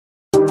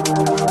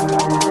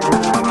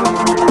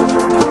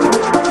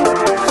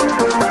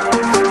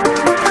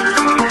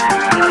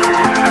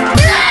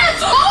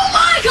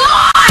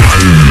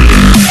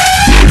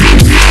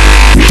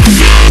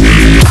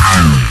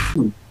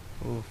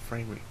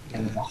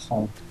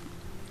hole.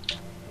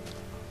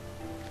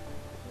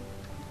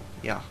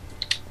 Yeah.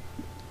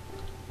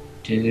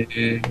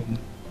 Do-do-do.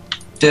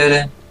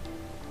 Do-do.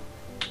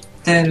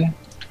 Do-do.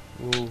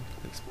 Ooh,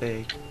 looks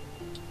big.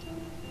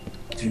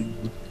 Do.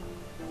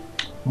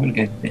 I'm gonna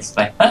go this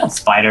way. Ah,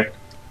 spider.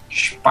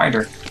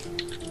 Spider.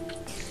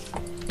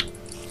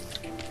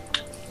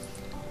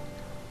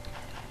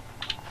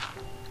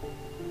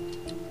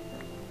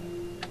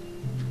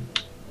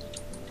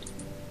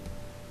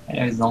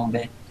 Hello,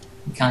 zombie.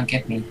 You can't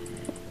get me.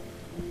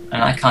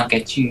 And I can't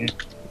get you.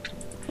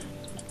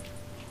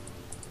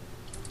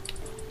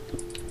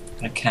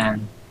 I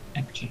can,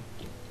 actually.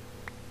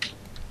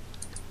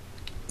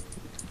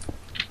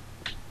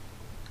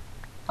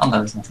 Oh,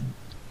 there was nothing.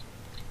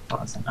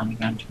 That was an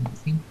underground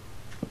thing.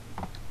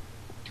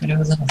 But it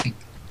was nothing.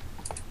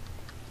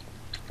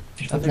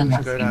 I think we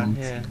should go down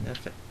here.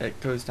 If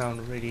it goes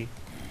down really,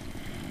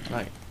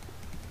 like,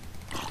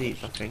 deep,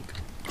 I think.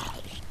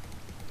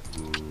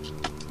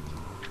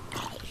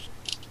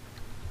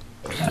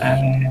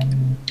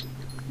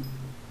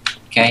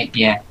 Okay,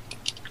 yeah.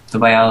 The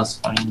way I was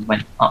following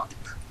went up.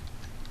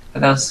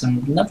 But there was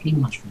some lovely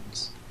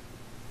mushrooms.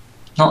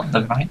 Not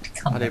the right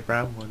Are they colour.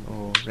 brown one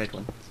or red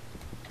one?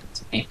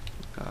 Yeah,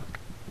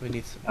 We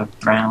need some, a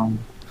brown.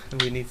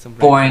 we need some red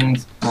Boring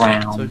ones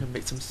brown. so we can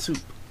make some soup.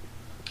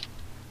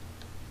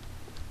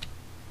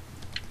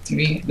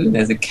 Ooh,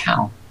 there's a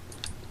cow.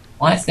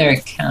 Why is there a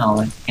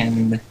cow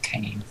in the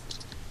cave?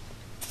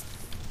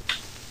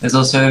 There's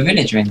also a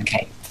villager in the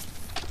cave.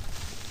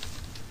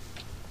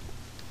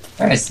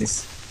 Where is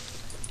this?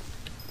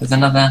 There's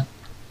another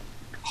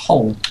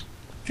hole.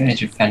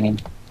 Villager fell in.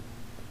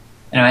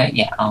 Anyway,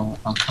 yeah, I'll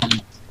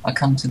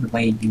come to the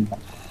way you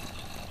want.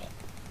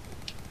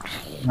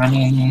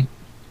 Running.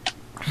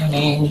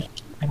 Running.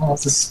 And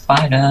there's a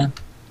spider.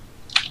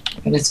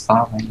 But it's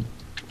far away.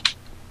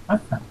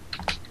 Okay.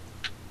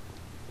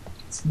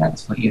 So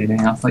that's what you were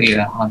doing. I thought you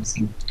were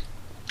harvesting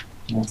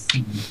more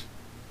things.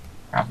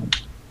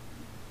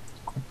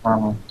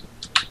 Problem.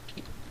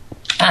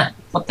 Ah!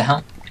 What the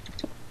hell?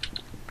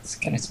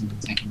 Skeleton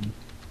attacking me.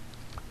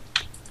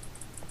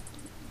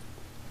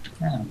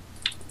 Oh.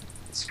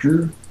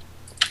 Screw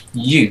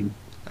you.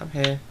 I'm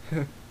here.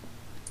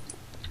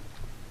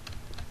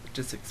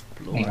 Just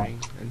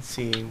exploring and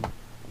seeing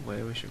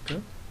where we should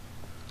go.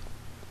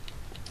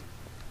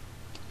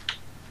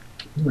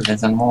 Ooh,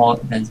 there's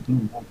water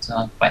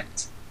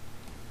wet.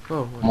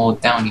 Whoa, More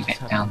downy what's bit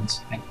happening? down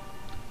this way.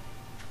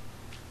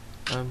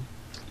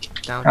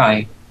 Down.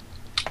 Right.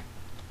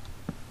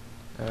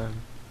 Um,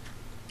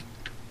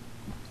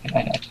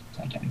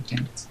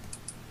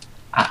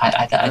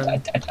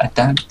 I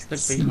don't look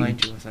see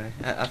behind you. you, sorry.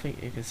 I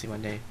think you can see my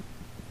name.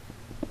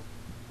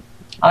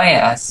 Oh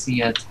yeah, I see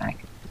your tag.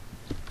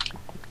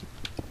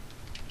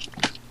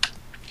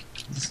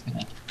 I'm just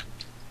gonna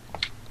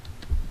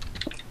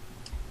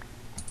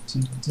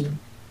dun, dun,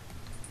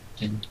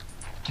 dun,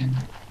 dun.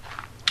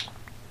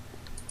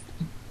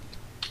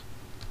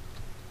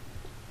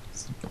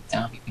 So put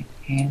down a bit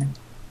here.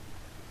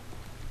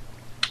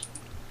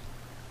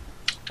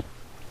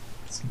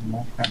 Some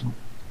more gravel.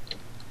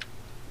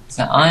 Is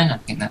that iron? I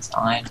think that's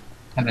iron.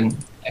 I haven't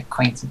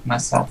acquainted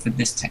myself with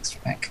this texture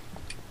pack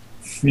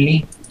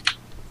fully.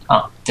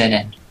 Ah, dead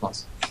end, of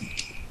course.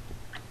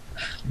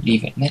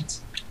 Leave it lit.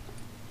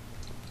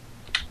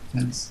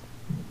 Because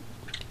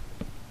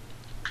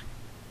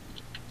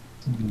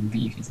don't even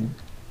leave, is it?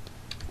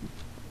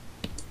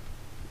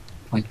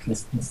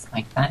 Pointlessness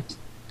like that.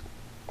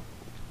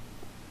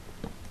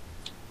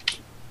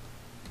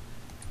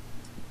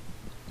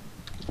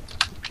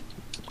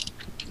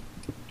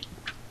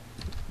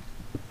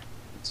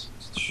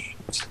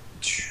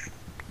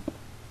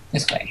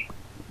 This way.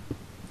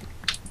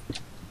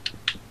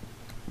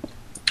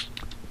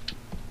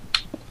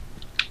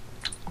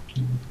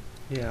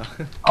 Yeah.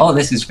 Oh,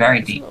 this is very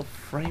There's a deep. lot of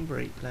frame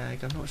rate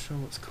lag. I'm not sure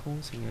what's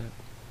causing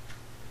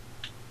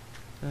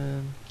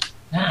it.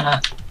 Ah.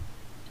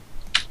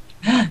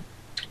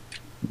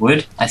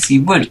 Wood. I see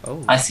wood.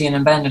 Oh. I see an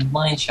abandoned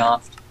mine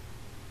shaft.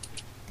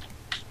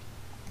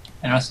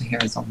 And I also hear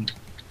a zombie.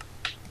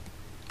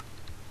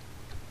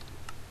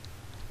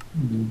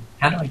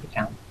 How do I get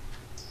down?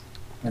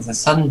 There's a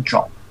sudden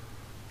drop.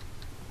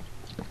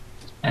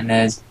 And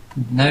there's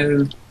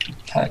no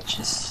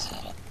purchase.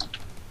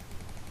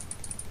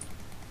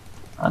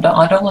 I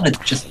don't want to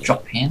just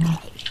drop in.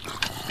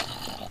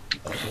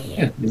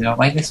 Ooh, is there a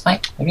way this way?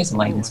 There is a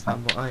way this way. I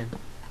found more iron.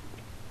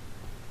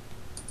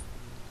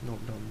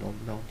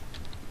 No.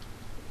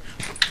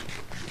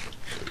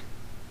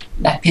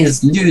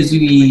 Lapis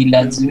lazuli,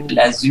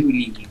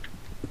 lazuli.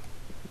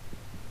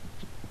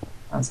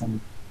 That's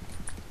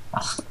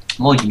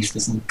more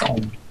useless than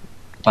gold.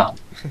 Well,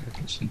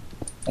 actually,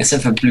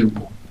 except for blue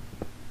wool.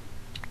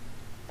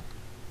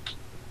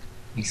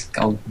 At least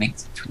gold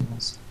makes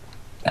tools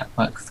that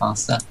work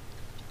faster.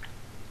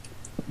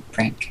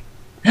 Break.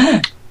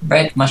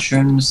 Red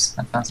mushrooms.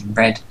 I found some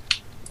red.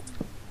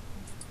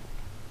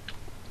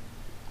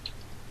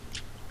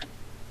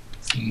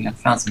 See, I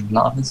found some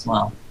lava as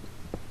well.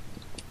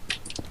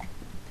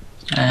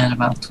 And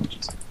about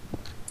torches.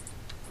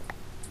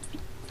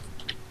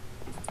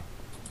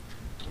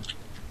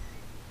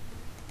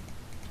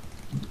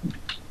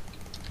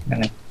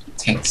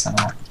 get some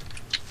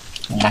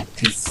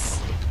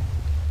lapis.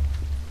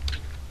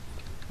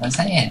 Was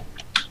that it?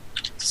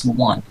 Just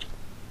 1.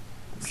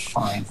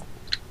 5.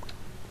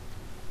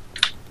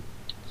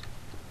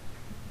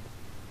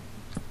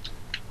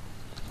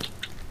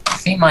 I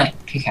think my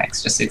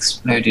pickaxe just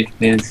exploded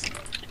with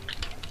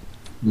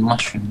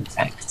mushroom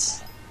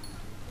effects.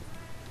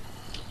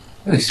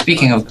 Ooh,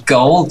 speaking of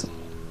gold,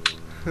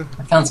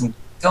 I found some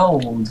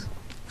gold.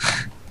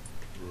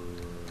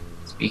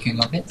 Speaking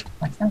of it,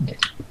 I found it.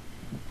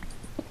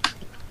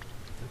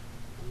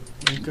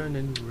 I'm going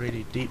in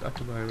really deep at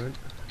the moment.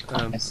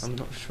 Yes. I'm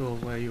not sure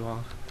where you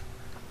are.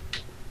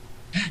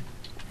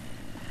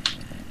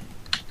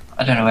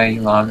 I don't know where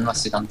you are, we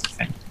must have gone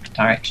different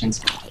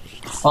directions.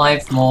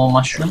 5 more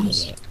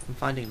mushrooms I'm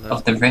finding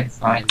of the red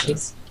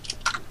varieties.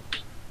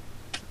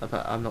 But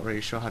I'm not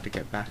really sure how to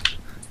get back.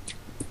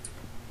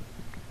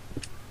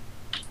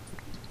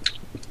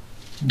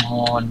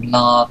 More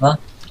lava.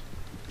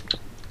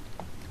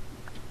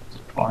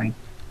 Boring.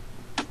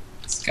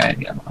 Let's go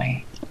the other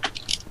way.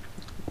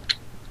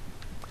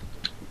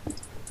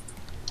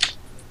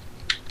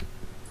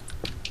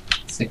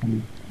 So you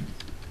can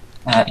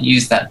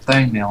use that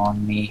bone meal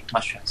on the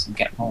mushrooms and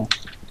get more.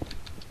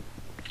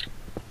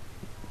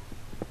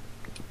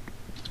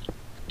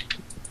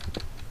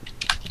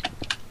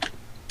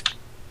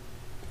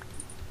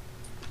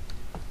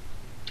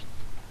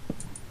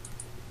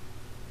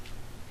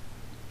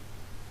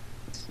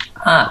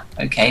 Ah,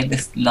 okay,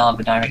 this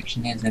lava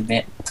direction is a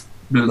bit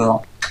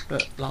blah.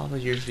 But lava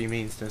usually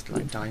means there's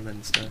like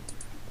diamonds there.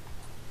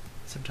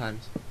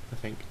 Sometimes, I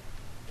think.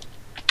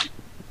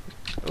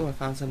 Oh, I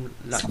found some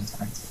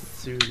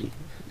lazuli.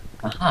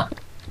 Aha.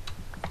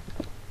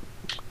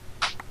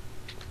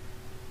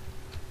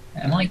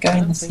 Am I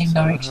going the same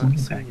direction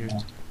you're going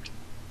now?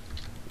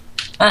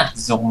 Ah!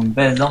 Zombie.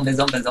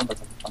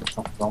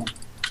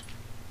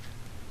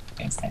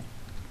 Okay, so.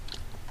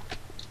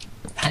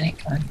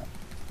 Panic over.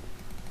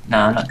 No,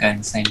 I'm not going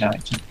the same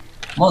direction.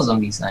 More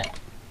zombies though.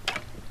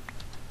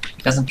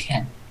 It doesn't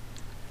care.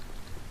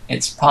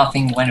 Its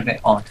pathing went a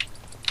bit odd.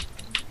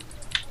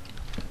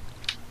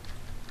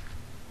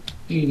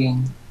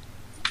 Eating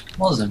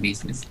more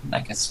zombies is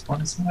like a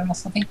spawn somewhere or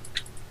something.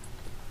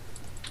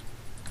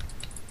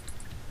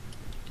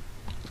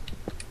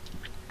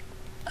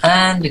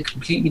 And a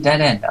completely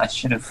dead end. I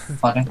should have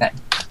followed that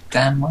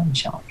damn mine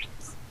shaft.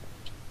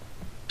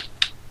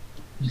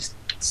 Just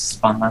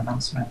spun my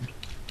mouse around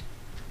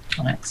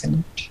on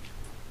accident.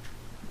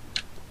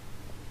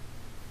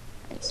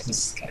 There's a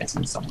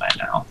skeleton somewhere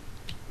now.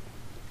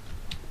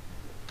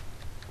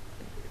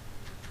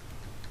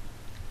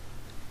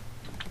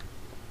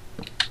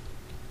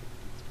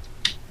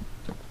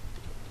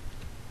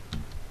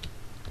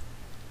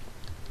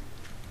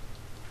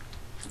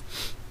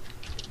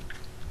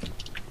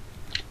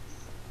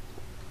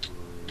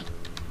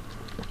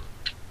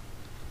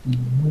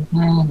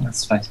 I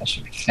suppose I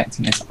should be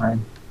collecting this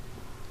iron.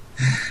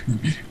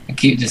 I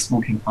keep just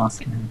walking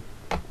past it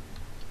now.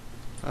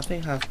 I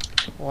think I have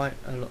quite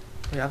a lot.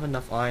 We have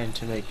enough iron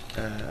to make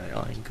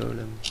iron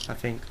golem, I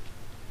think.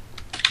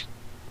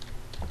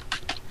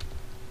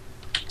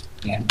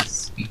 Yeah,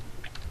 must be.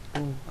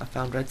 Oh, I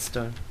found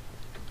redstone.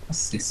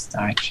 What's this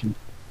direction?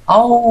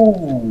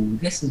 Oh,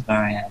 this is where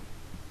I am.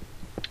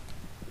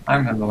 I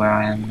remember where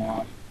I am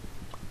now.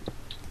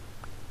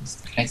 It's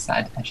the place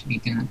that I actually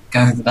didn't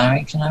go the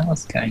direction I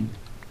was going.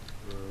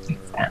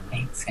 If that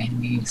makes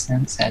any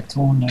sense at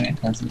all, no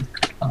it doesn't.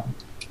 Oh,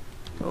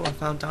 Oh, I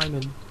found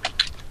diamond.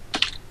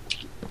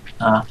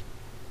 ah.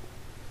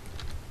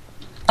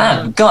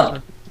 Ah,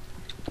 God!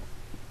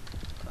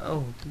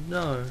 Oh,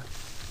 no.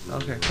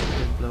 Okay, we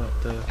can blow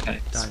up the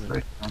Okay, it's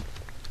diamond.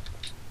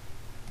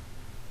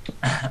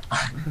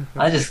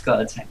 I just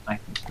got attacked by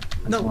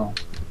as No. well.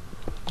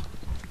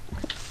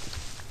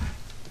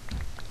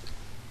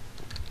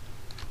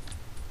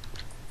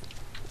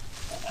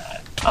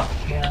 Up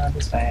here,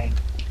 this way.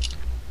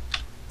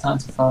 Time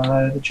to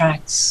follow the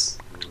tracks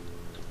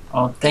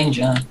of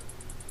danger.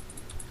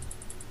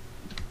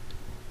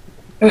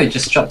 Oh, it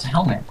just dropped a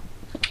helmet.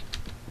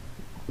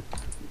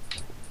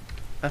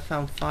 I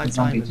found The 5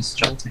 zombie diamonds. just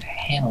dropped a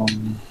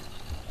helm.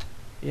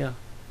 Yeah.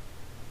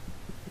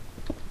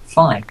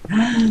 5.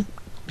 And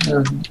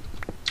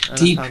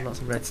Deep. I found lots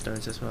of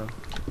redstones as well.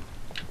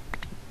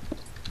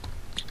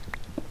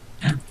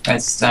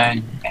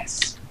 Redstone,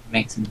 yes.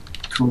 Make some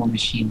cool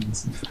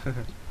machines.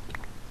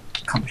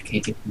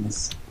 Complicated than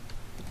this.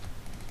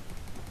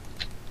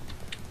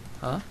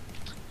 Huh?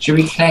 Should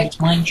we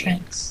collect mine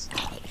tracks?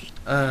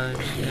 Yeah.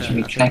 Should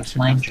we I think collect should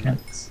mine have some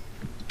tracks?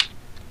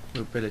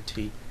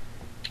 mobility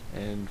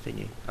and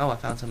thingy. Oh, I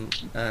found some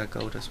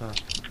gold as well.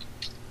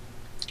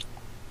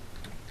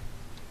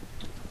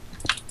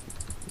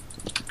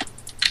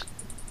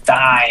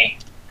 Die!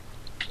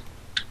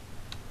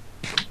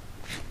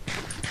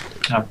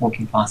 I'm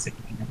walking past it.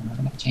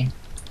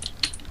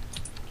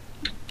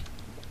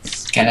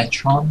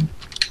 Skeletron?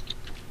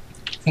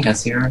 I think I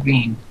see a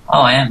ravine. Oh,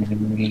 I am in a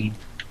ravine.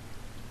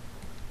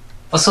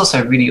 What's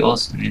also really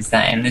awesome is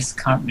that in this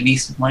current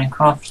release of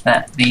Minecraft,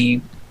 that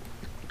the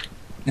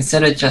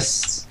instead of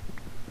just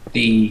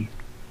the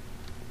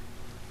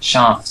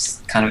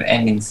shafts kind of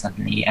ending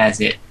suddenly as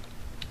it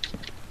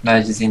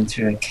merges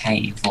into a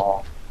cave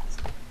or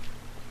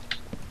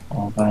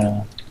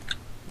a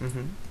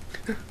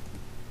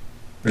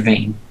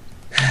ravine.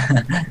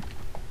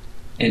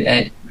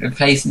 it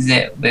replaces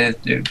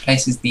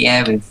the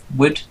air with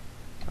wood,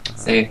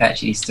 so you've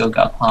actually still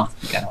got a path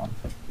to go on.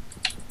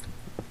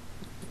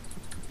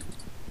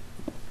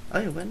 Oh,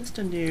 yeah, when is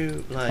the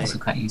new Also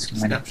quite useful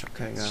when it snapshot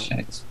going out?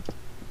 shows.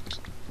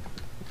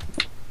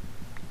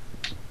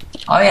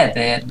 Oh yeah,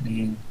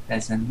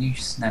 there's a new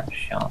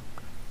snapshot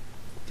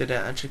Did it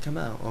actually come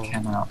out? Or?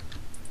 came out.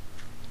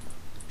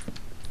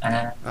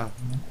 Oh.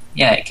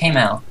 Yeah, it came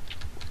out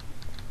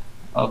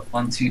of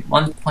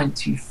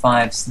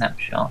 1.25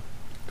 snapshot.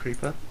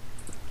 Creeper?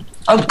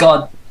 Oh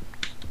god!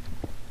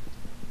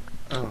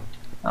 Oh.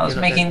 I was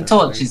You're not making dead though,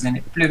 torches and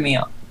it blew me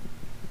up.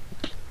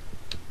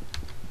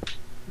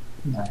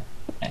 No,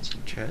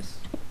 actually. Chest?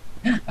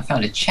 I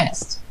found a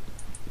chest.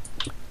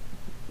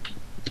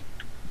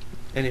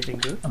 Anything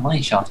good? A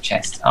mine shaft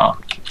chest. Oh.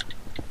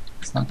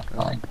 It's not that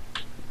mine.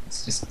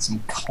 It's just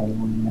some coal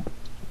in there.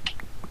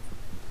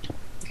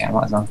 Okay, I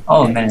might as well.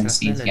 Oh, Yeah, melon that's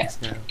seeds, yeah.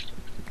 melons now.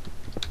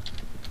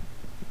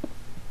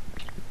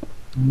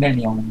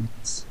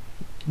 Millions.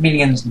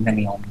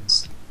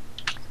 Millions.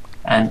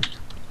 And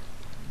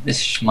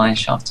this mine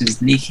shaft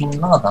is leaking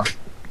lava.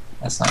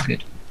 That's not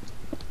good.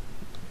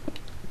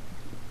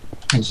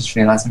 I just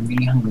realised I'm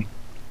really hungry.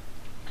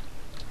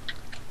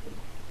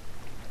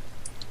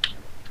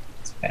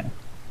 It's better.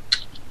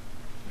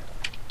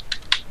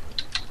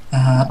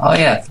 Oh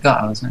yeah, I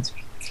forgot I was meant to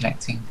be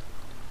collecting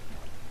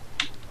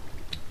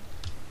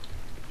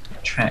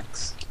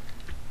tracks.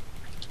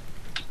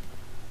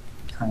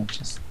 Kind of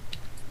just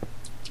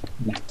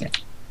left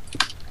it.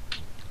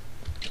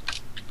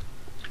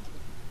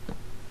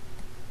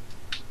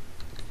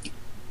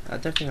 I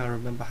don't think I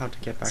remember how to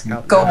get back Some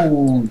out now.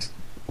 gold!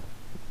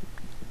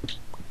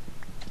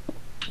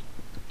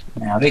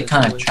 Now, we're There's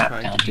kind of always trapped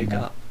trying down to here dig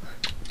now. up.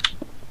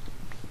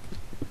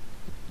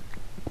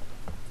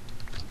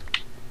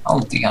 I'll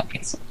dig up,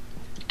 yes.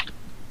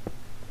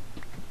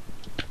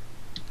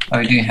 Oh,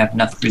 we do have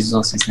enough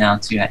resources now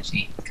to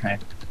actually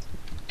kind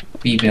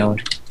of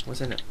rebuild.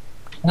 What's in it?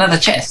 Another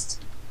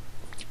chest!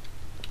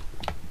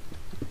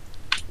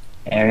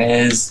 There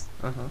is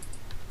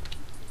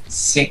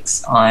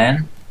 6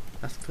 iron,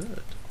 That's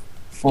good.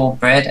 4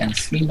 bread, and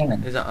 3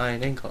 melon. Is that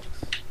iron ingots?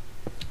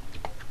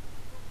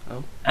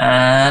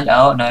 And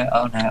oh no.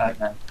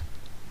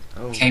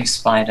 Oh. Cave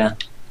spider.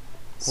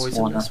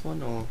 Poisonous Spawner.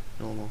 one or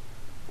normal?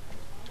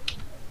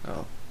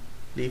 Oh.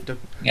 Leave them.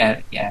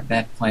 Yeah,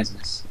 they're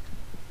poisonous.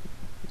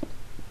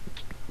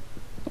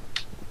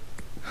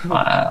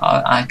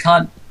 I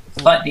can't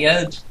fight the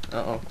urge.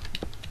 Uh-oh.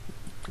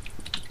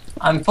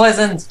 I'm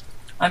poisoned.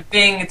 I'm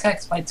being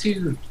attacked by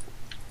 2.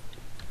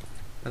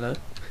 Hello?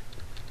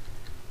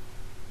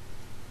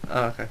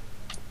 Oh, okay.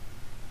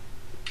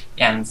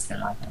 Yeah, I'm still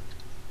alive now.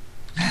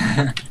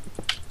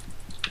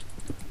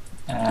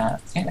 I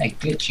think they're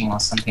glitching or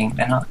something.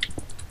 They're not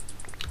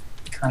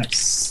kind of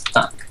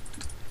stuck.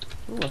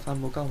 Oh, I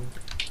found more gold.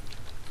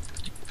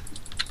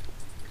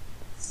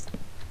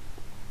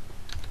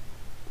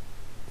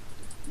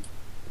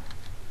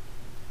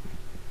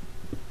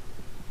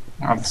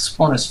 Oh, the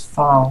spawner's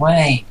far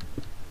away.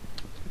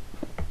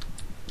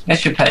 I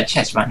should put a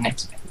chest right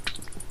next to it.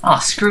 Oh,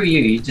 screw you,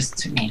 you just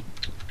took me.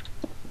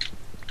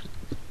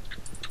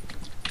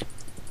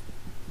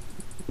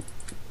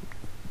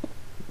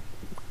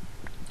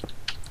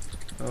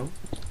 Oh.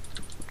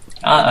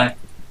 Uh-oh,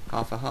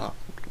 Half a heart.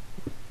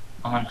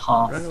 I'm on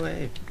half. Run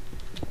away.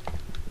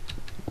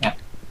 Yeah.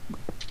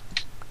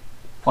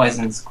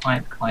 Poison's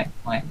quite.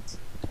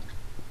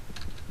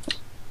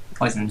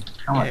 Poison.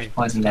 How much Yay,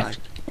 poison left?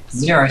 died.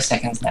 0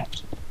 seconds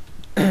left.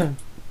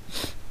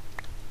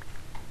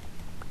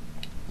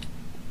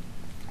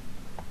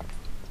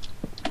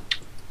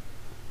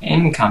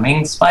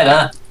 Incoming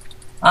spider!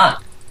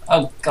 Ah!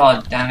 Oh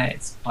god damn it,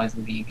 it's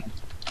poisoned me again.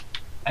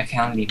 Okay,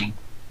 I'm leaving.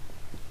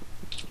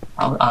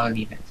 I'll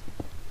leave it.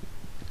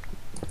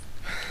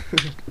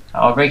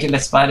 Oh, regular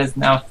spiders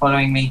now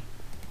following me.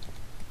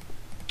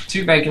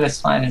 2 regular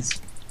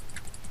spiders.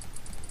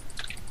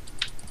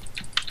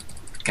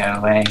 Go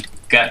away.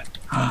 Go.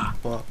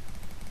 What?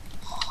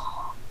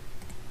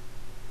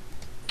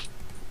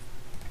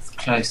 It's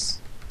close.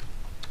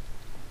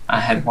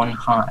 I had 1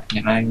 heart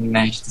and I only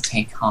managed to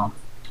take half.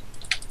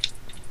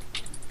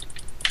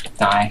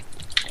 Die.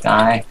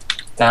 Die.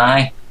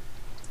 Die.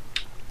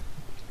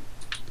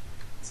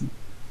 It's a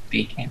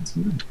big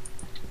empty room.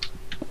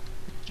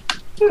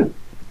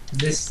 Is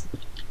this?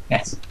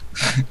 Yes.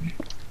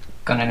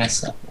 Gone in a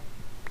circle.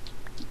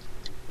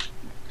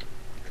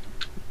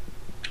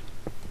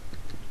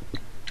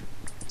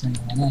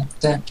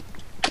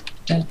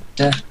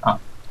 Oh.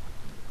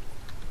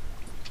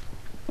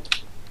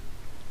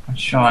 I'm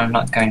sure I'm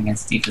not going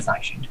as deep as I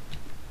should.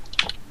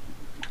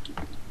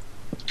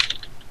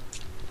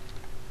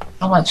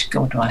 How much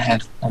gold do I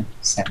have? Oh,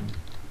 7.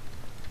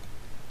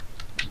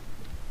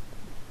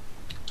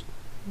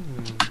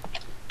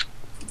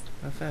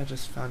 think I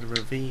just found a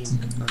ravine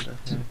under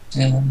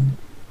here.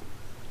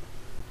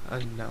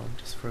 And now I'm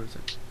just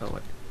frozen. Oh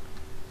wait.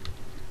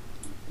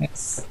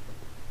 Yes.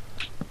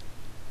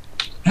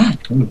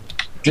 Ooh,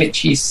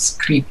 glitchy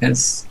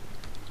creepers.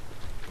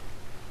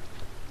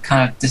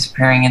 Kind of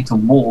disappearing into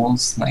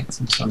walls like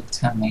some sort of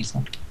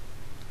Terminator.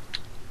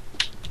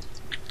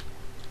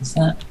 Is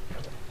that?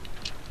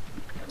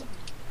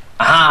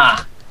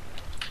 Aha!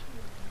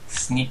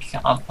 Sneak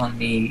up on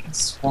the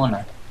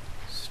spawner.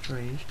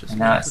 Strange. Just And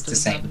now it's doesn't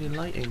disabled. have any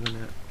lighting on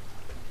it.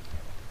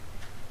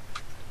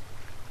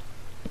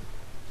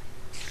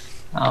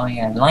 Oh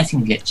yeah,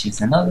 lighting glitches,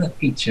 another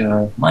feature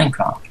of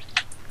Minecraft.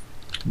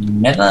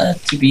 Never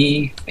to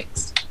be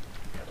fixed.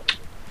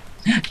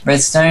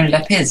 Redstone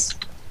lapis.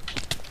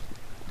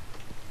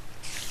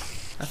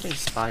 I think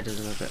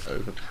spiders are a bit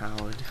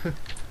overpowered.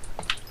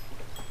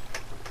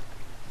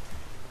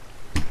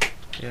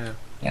 Yeah.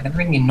 Yeah, they're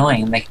really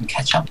annoying and they can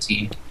catch up to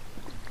you.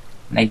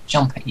 And they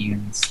jump at you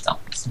and stuff.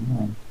 It's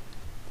annoying.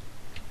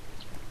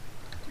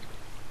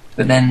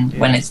 But then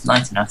when it's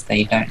light enough,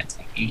 they don't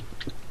attack you.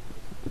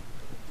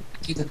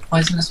 Do the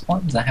poisonous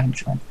ones? I haven't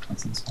tried the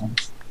poisonous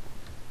ones.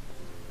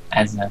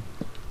 As a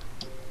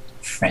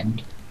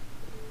friend.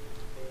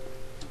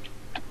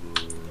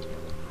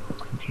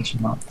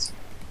 Quotation marks.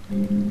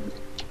 Ooh,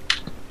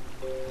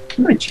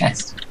 a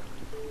chest.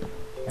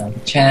 Another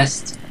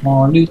chest.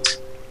 More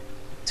loot.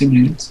 To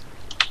loot.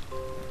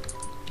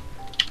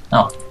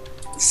 Oh.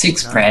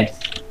 6 bread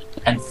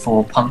and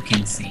 4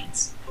 pumpkin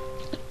seeds.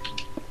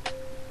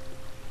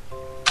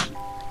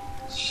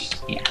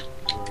 Yeah.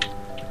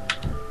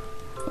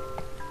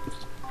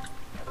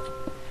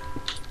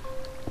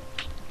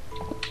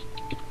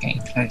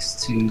 Getting close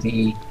to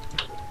the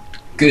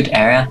good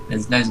area.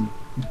 There's loads of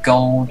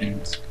gold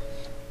and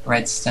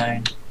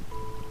redstone.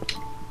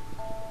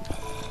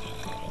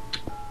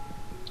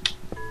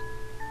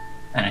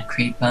 And a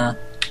creeper. I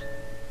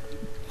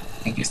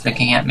think it's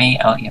looking at me.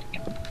 Oh, yep.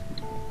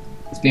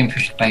 It's being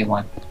pushed away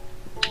one.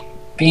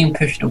 Being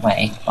pushed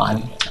away by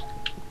water.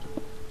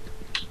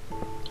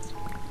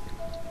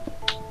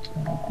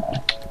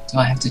 Do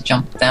I have to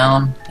jump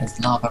down? There's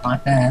lava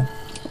right there.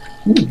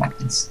 Ooh,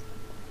 lapis.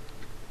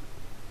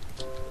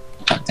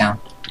 Jump down.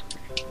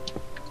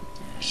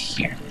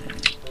 Here.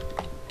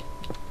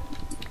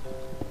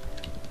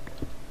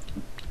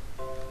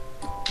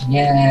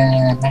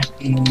 Yeah,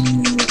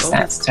 lapis.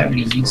 That's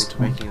totally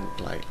useful. Making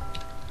like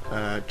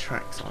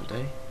tracks, aren't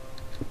they?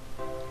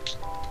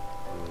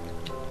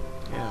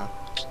 Yeah.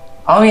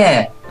 Oh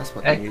yeah, That's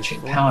what they're used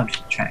electric for. powered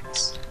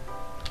tracks.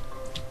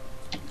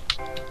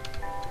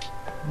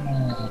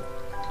 Yeah.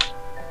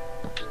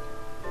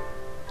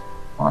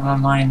 What am I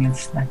mining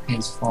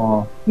lapis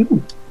for?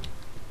 Ooh,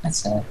 that's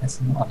some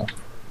lava.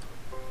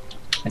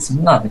 There's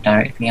some lava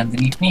directly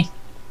underneath me.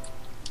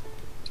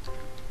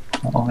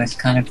 I almost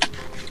kind of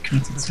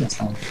committed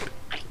suicide.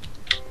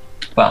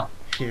 Well,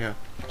 Yeah.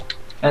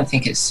 I don't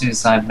think it's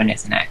suicide when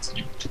it's an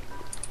accident.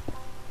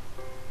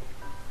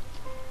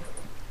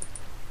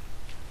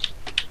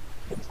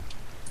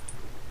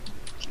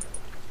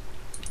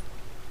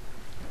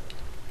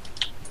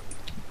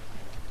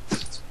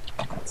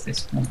 What's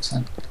this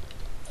water?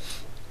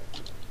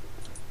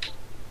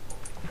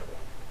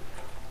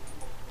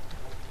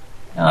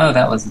 Oh,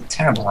 that was a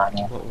terrible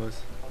idea. What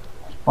was?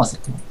 Was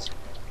it not?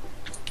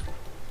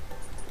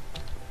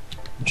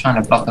 I'm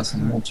trying to block off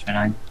some water and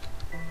I'm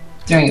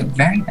doing it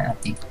very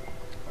badly.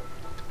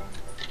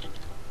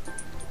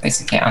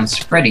 Basically, I'm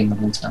spreading the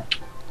water.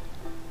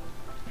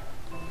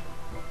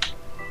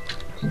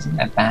 Which isn't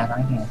a bad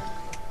idea.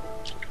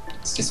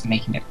 It's just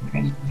making it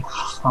really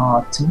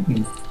hard to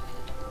move.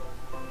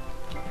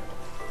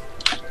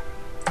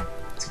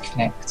 To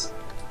collect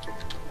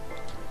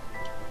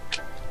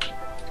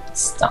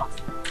stuff.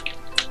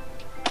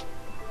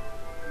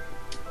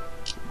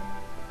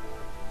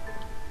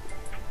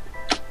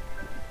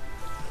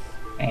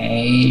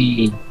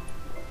 Hey,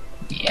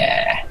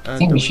 yeah. I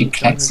think we should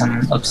collect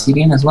some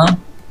obsidian as well.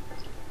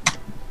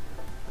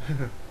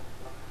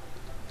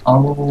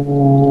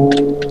 Oh,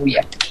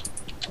 yeah.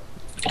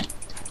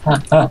 Oh.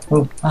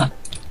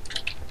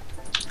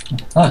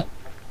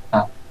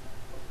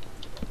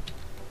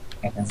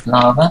 Okay, there's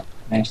lava.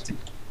 Managed to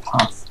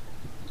pass.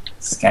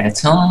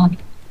 Skeleton.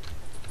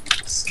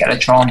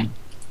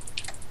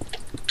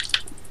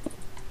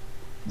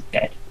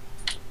 Dead.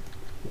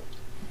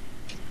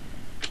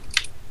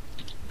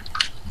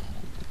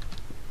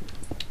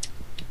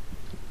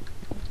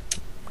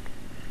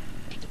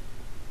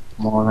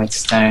 More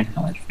redstone.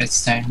 How much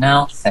redstone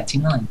now?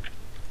 39.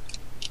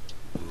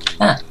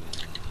 Ah,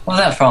 what was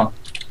that from?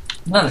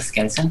 Another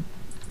skeleton.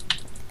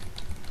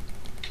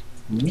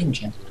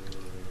 Ninja.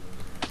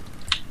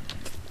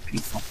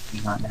 People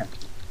like that.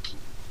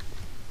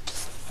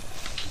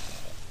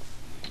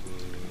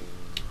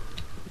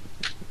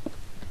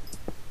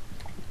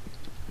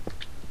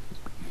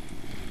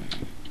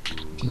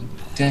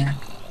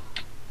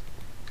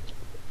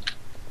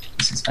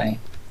 This is way.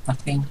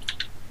 Nothing.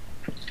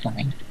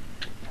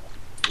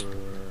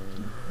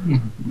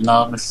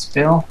 Lava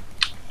spill.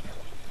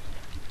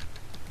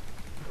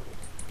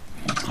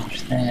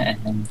 there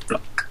and then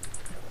block.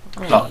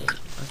 Oh, Block.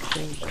 I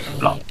think I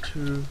Block. went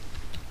to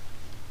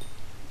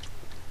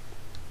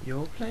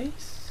your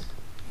place?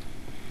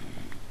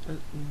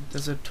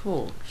 There's a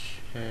torch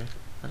here.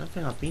 I don't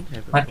think I've been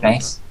here before. My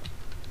place.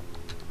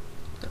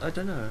 I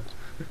don't know.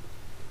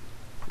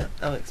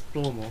 I'll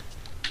explore more.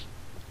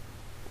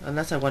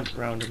 Unless I went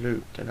round a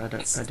loop, then I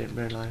didn't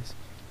realise.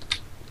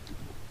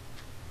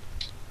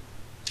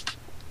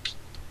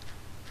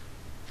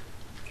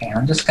 Okay,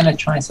 I'm just gonna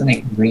try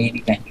something really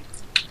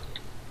dangerous.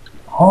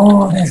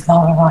 Oh, there's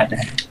lava right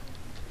there.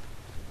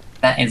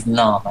 That is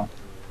lava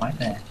right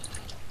there.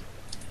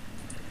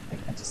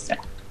 I just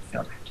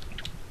feel that.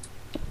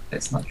 But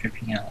it's not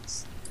dripping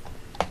out.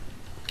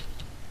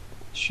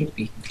 Should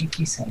be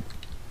completely safe.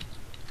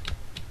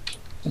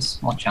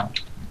 Just watch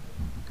out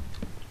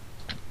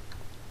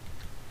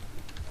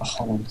for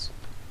holes.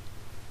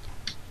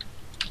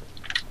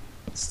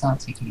 Start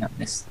taking up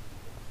this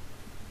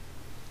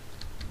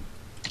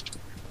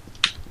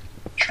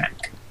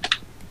track.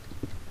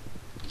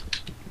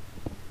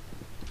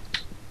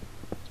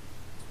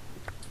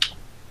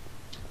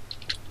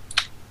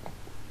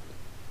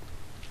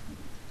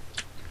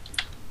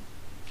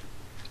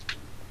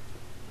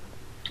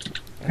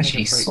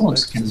 Actually,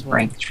 swords can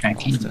break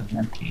track in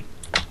empty.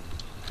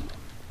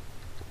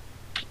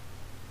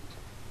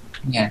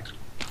 Yeah.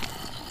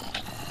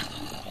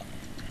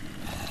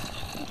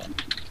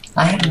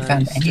 I haven't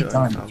found any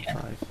diamond yet.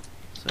 5,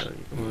 so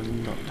we're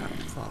not that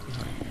far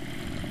behind.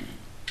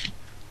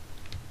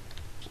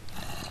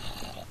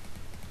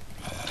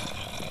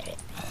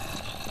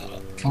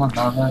 Come on,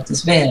 lava,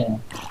 disappear!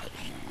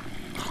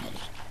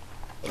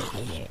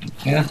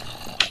 Thank you.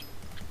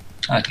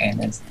 Okay,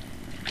 there's...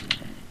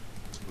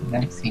 I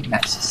don't think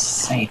that's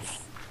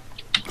safe.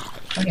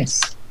 What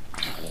is?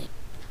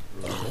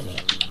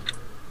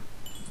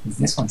 Is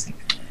this one safe?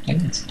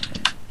 It is.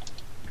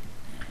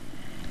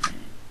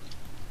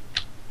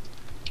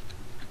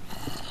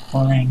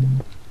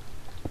 Falling.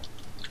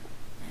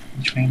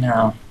 Which way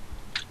now?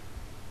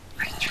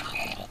 Which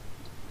way?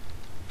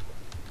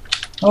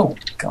 Oh,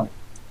 God.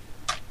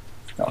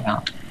 Forgot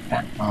about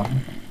that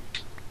lava.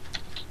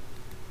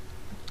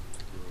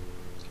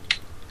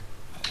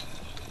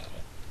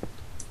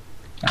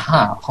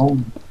 Aha, a whole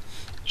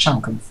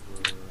chunk of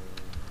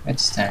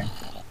redstone.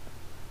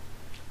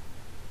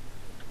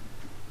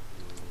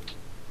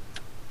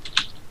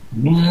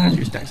 Mm.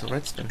 2 stacks of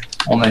redstone.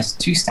 Almost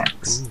 2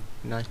 stacks. Ooh,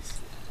 nice.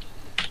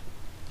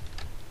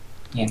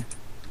 Yeah.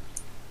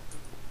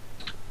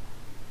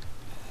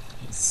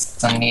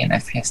 Suddenly an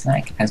FPS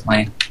lag as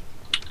my...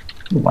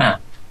 Ooh, wow.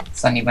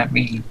 Suddenly went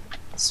really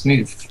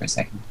smooth for a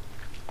second.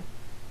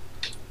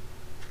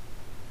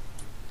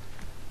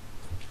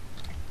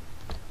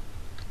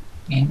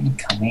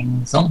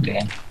 Incoming zombie.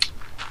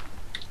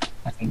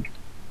 I think.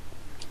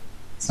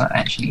 It's not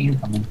actually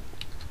incoming.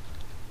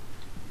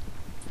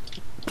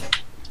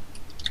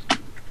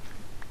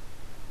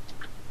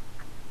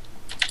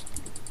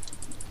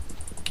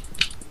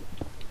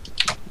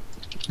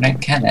 I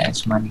don't care that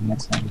it's minding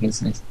its own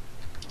business.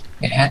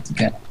 It had to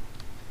go.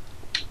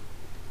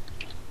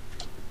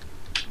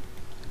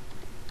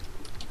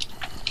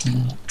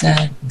 And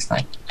there's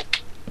like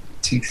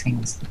 2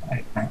 things that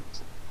I found.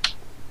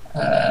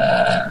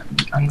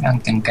 I'm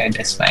gonna go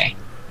this way.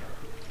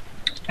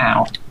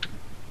 Ow.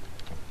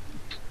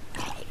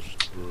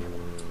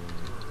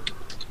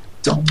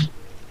 Don't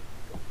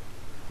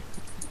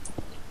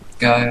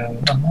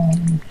go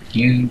away,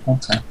 you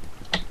water.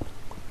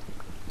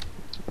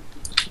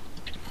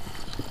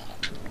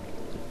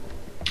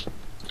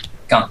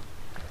 Go on.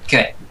 Kill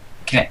it.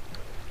 Kill it.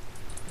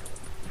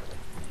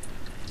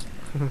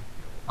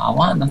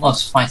 Why aren't the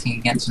mobs fighting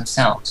against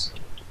themselves?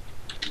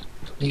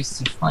 They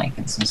used to fight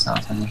against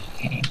themselves when they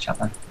hit each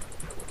other.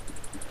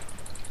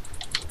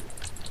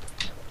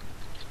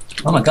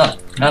 Oh my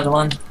god, another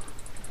one.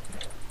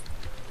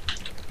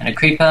 And a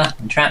creeper,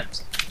 I'm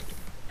trapped.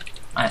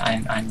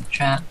 I'm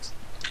trapped.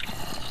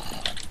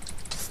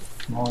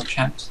 More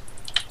trapped.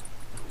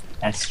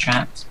 That's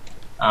trapped.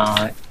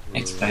 It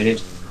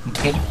exploded and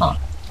cleared apart.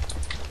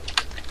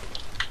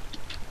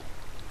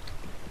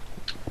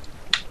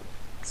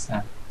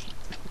 So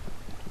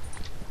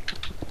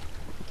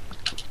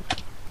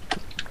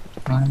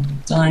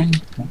I'm dying.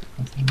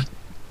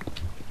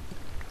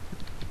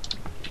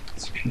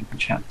 There's a creeper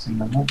trapped in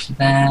the water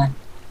there.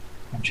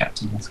 I'm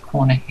trapped in this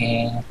corner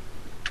here.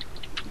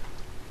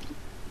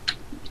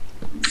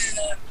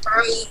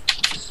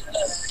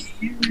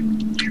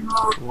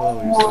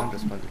 Whoa, your sound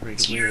just went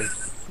really weird.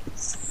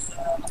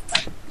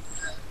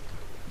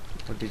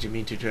 What did you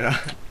mean to do?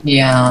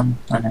 Yeah,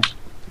 I know.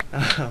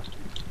 Oh.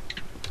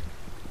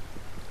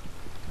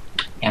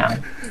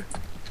 Yeah.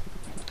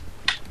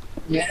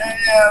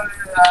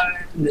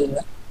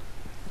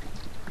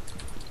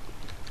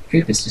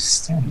 Creeper's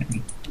just staring at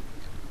me.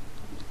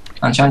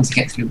 I'm trying to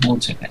get through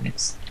water, but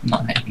it's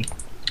not letting me.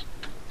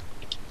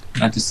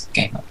 I just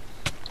gave up.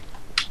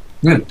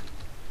 Woo!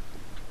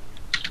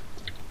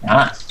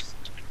 Ah!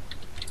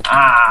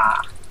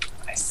 Ah!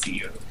 I see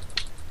you.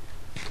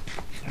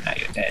 And now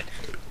you're dead.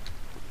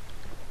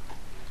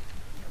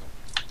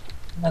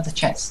 Another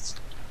chest.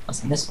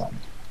 What's in this one?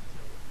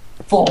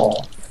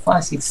 4,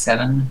 5, 6,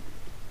 7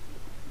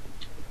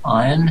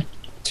 iron,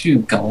 2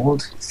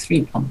 gold,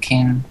 3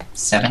 pumpkin,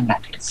 7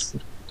 lapis.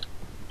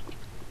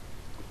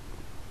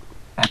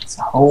 That's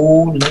a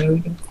whole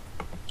load of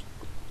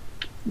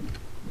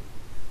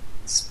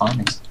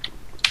spiders.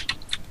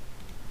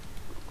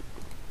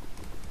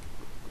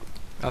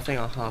 I think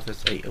I'll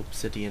harvest 8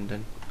 obsidian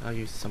then. I'll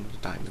use some of the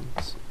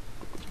diamonds.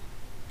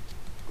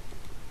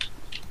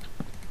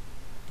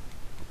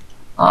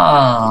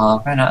 Ah,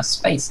 I ran out of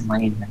space in my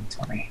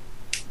inventory.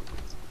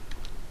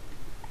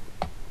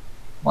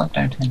 What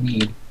don't I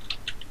need?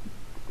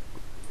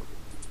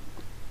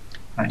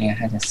 Only I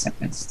had a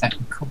separate stack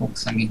of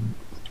cobbles, I mean...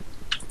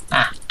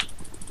 Ah!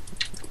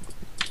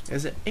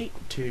 Is it 8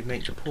 to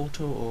make the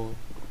portal or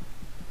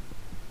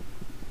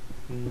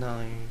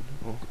 9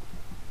 or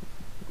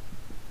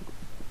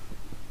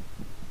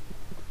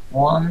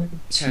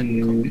 1,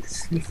 2,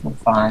 3, 4,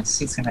 5,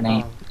 6, 7,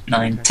 8,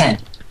 9, okay. 10.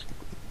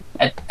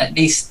 At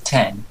least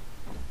 10.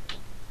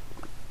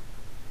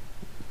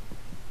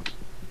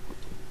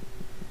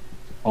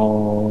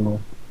 Or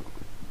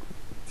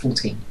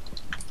 14.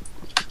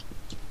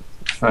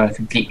 For a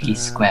completely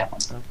square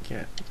one.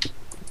 Okay.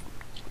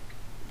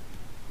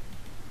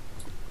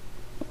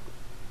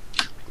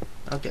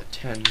 I'll get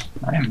 10.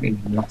 I am really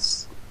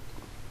lost.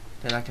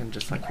 Then I can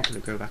just like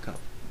quickly go back up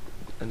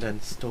and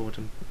then store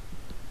them.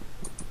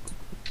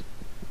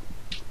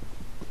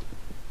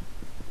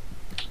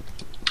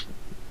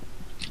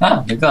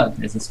 Oh my god,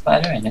 there's a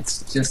spider and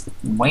it's just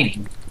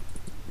waiting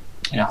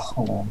in a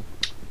hole.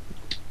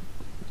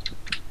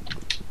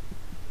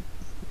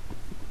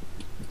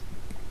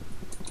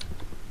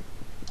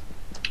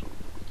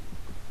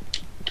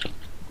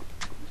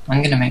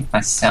 I'm gonna make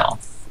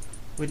myself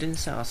We didn't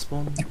set our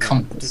spawn a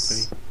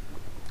compass.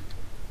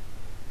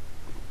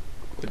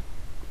 did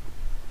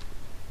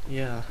we?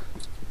 Yeah.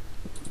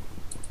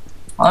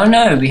 Oh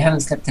no, we haven't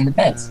slept in the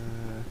beds.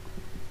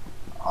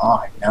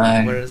 Oh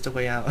no. Where is the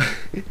way out?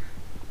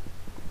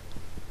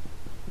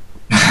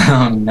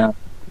 Oh no.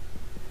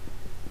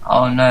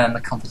 Oh no, and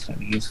the compass won't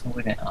be useful,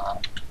 would it?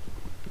 Oh.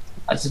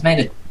 I just made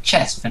a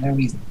chest for no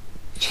reason.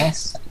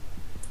 Chest?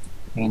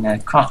 I mean a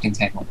crafting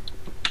table.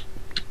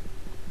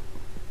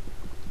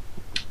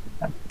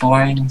 A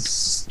boring,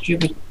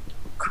 stupid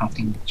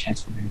crafting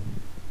chest for no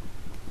reason.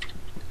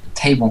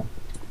 Table.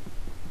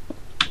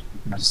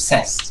 I'm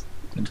obsessed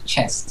with the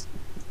chest.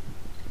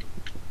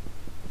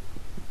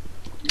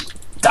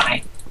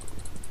 Die!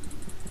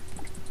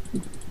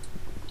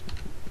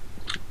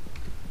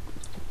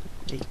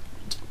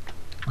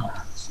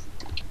 Oh.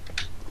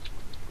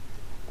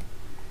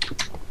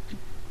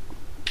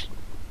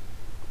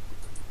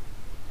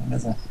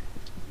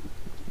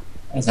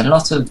 There's a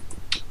lot of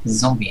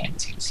zombie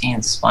activity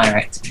and spider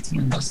activity,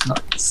 and what's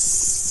not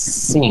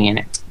seeing in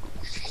it.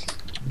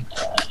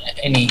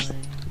 Any?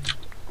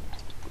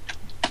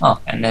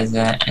 Oh, and there's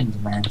an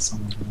Enderman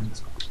somewhere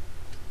as well.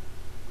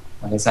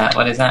 What is that?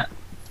 What is that?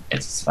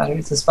 It's a spider.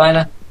 It's a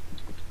spider.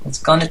 It's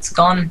gone. It's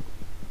gone.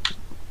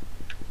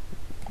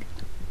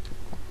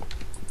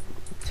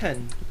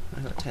 10. I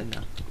got 10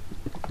 now.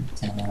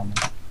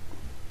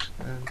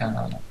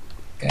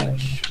 Go.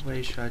 Which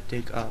way should I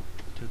dig up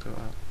to go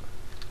up?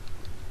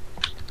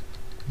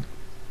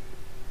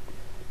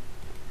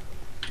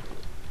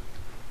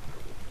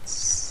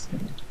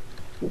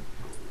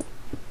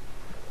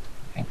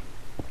 Okay.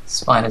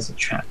 Spiders are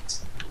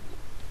trapped.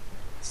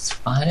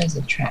 Spiders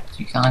are trapped.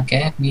 You can't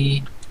get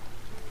me.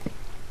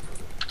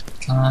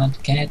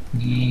 Can't get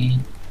me.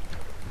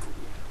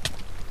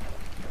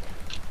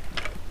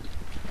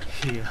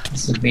 Here.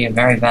 This would be a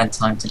very bad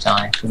time to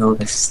die with all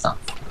this stuff.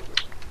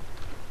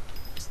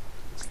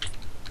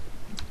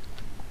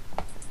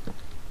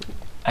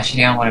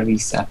 Actually, I want to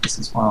resurface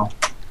as well.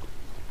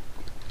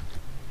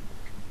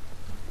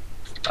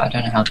 But I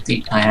don't know how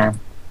deep I am.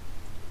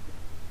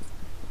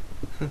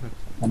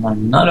 And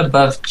I'm not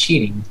above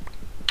cheating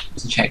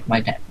to check my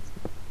depth.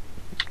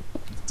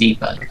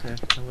 Debug. Okay,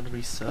 I'm gonna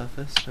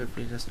resurface.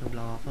 Hopefully there's no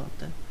lava up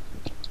there.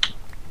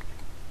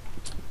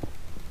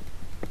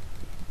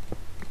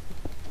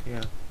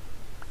 Yeah.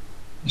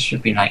 There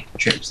should be like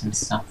drips and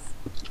stuff.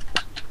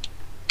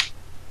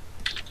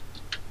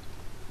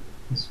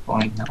 It's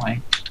falling that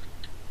way.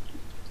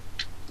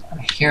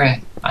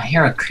 I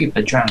hear a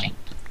creeper drowning.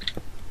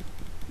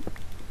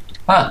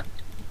 Ah!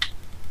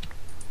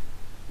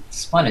 The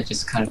spider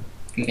just kind of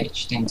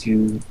glitched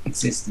into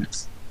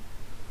existence.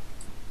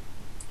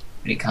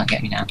 But it can't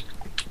get me now.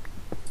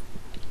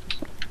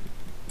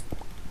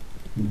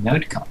 No,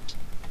 it can't.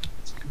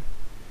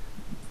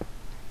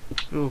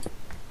 Ooh.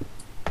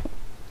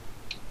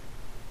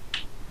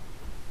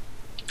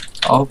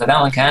 Oh, but that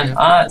one can.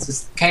 Ah, it's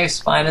just cave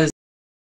spiders.